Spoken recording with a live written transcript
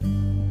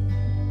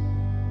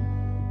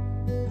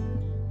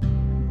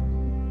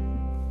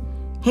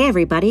Hey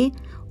everybody,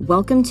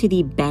 welcome to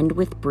the Bend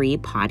with Bree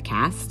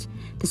podcast.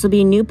 This will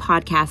be a new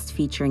podcast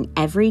featuring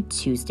every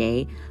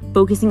Tuesday,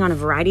 focusing on a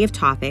variety of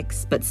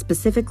topics, but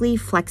specifically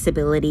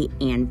flexibility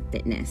and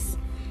fitness.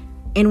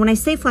 And when I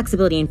say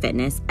flexibility and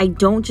fitness, I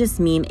don't just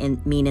mean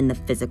in the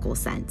physical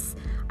sense.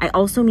 I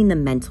also mean the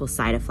mental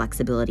side of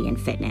flexibility and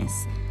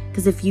fitness.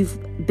 Because if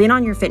you've been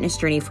on your fitness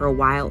journey for a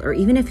while, or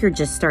even if you're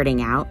just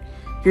starting out,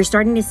 you're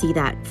starting to see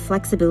that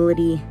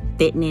flexibility,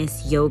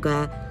 fitness,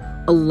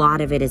 yoga, a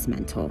lot of it is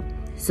mental.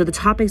 So the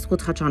topics we'll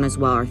touch on as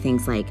well are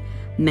things like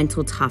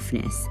mental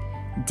toughness,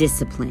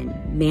 discipline,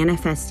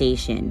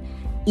 manifestation.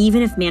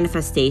 Even if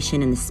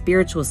manifestation and the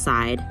spiritual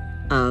side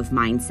of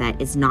mindset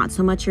is not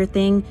so much your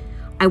thing,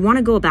 I want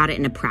to go about it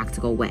in a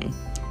practical way.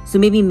 So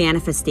maybe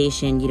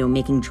manifestation,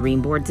 making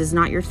dream boards is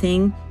not your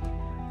thing,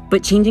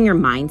 but changing your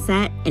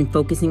mindset and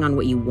focusing on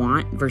what you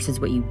want versus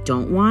what you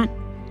don't want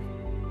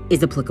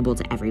is applicable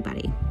to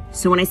everybody.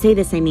 So when I say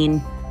this, I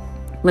mean,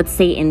 let's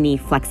say in the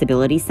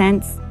flexibility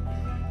sense,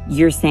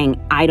 you're saying,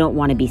 I don't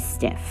want to be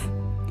stiff,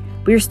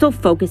 but you're still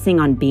focusing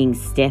on being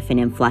stiff and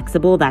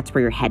inflexible. That's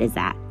where your head is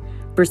at.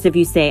 Versus if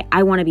you say,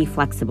 I want to be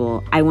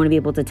flexible, I want to be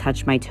able to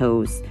touch my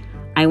toes,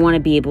 I want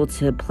to be able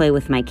to play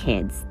with my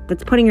kids.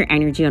 That's putting your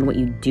energy on what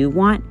you do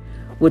want,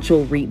 which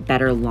will reap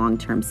better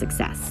long-term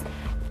success.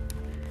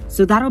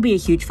 So that'll be a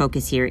huge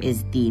focus here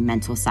is the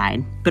mental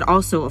side, but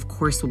also, of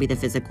course, will be the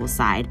physical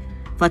side.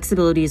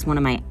 Flexibility is one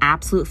of my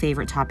absolute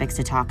favorite topics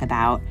to talk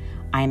about.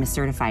 I am a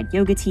certified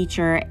yoga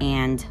teacher,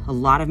 and a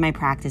lot of my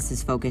practice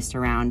is focused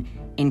around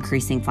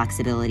increasing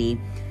flexibility.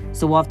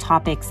 So we'll have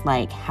topics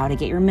like how to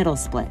get your middle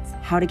splits,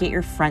 how to get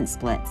your front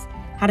splits,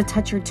 how to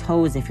touch your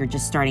toes if you're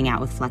just starting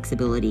out with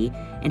flexibility,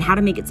 and how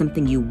to make it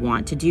something you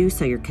want to do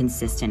so you're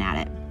consistent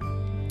at it.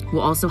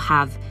 We'll also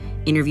have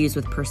interviews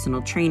with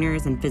personal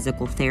trainers and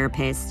physical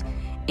therapists,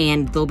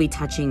 and they'll be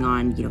touching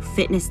on,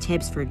 fitness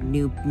tips for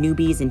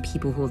newbies and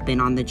people who have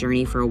been on the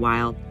journey for a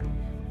while.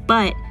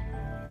 But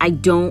I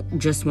don't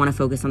just want to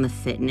focus on the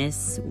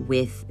fitness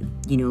with,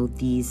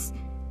 these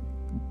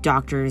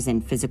doctors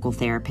and physical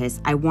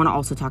therapists. I want to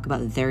also talk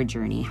about their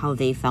journey, how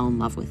they fell in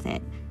love with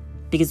it.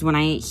 Because when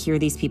I hear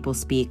these people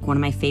speak, one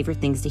of my favorite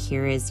things to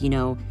hear is,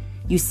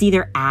 you see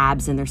their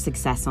abs and their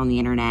success on the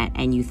internet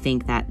and you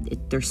think that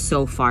they're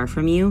so far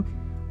from you.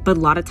 But a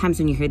lot of times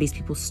when you hear these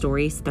people's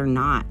stories, they're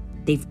not.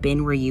 They've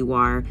been where you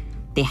are.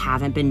 They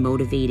haven't been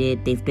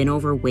motivated. They've been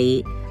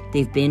overweight.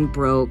 They've been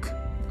broke.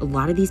 A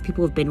lot of these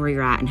people have been where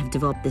you're at and have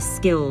developed the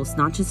skills,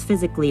 not just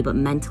physically, but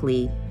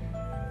mentally,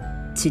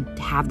 to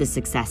have the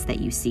success that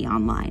you see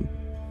online.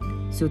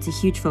 So it's a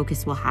huge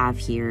focus we'll have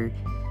here.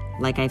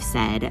 Like I've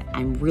said,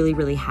 I'm really,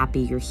 really happy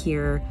you're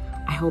here.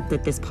 I hope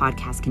that this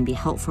podcast can be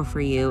helpful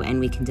for you and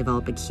we can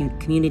develop a cute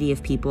community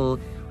of people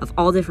of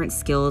all different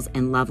skills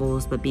and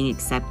levels, but being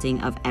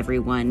accepting of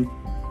everyone.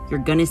 You're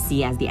going to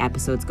see as the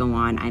episodes go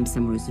on, I'm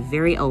someone who's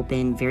very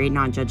open, very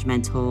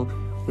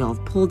non-judgmental. We'll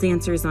have pole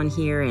dancers on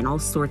here and all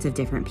sorts of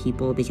different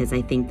people because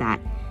I think that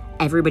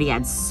everybody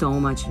adds so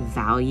much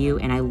value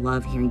and I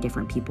love hearing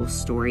different people's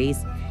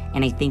stories.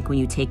 And I think when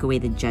you take away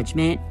the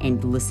judgment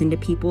and listen to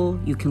people,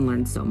 you can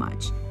learn so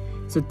much.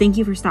 So thank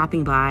you for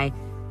stopping by.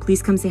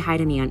 Please come say hi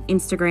to me on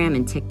Instagram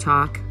and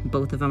TikTok.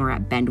 Both of them are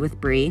at Bend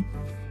with Bree.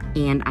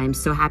 And I'm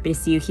so happy to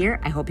see you here.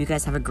 I hope you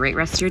guys have a great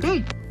rest of your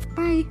day.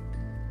 Bye.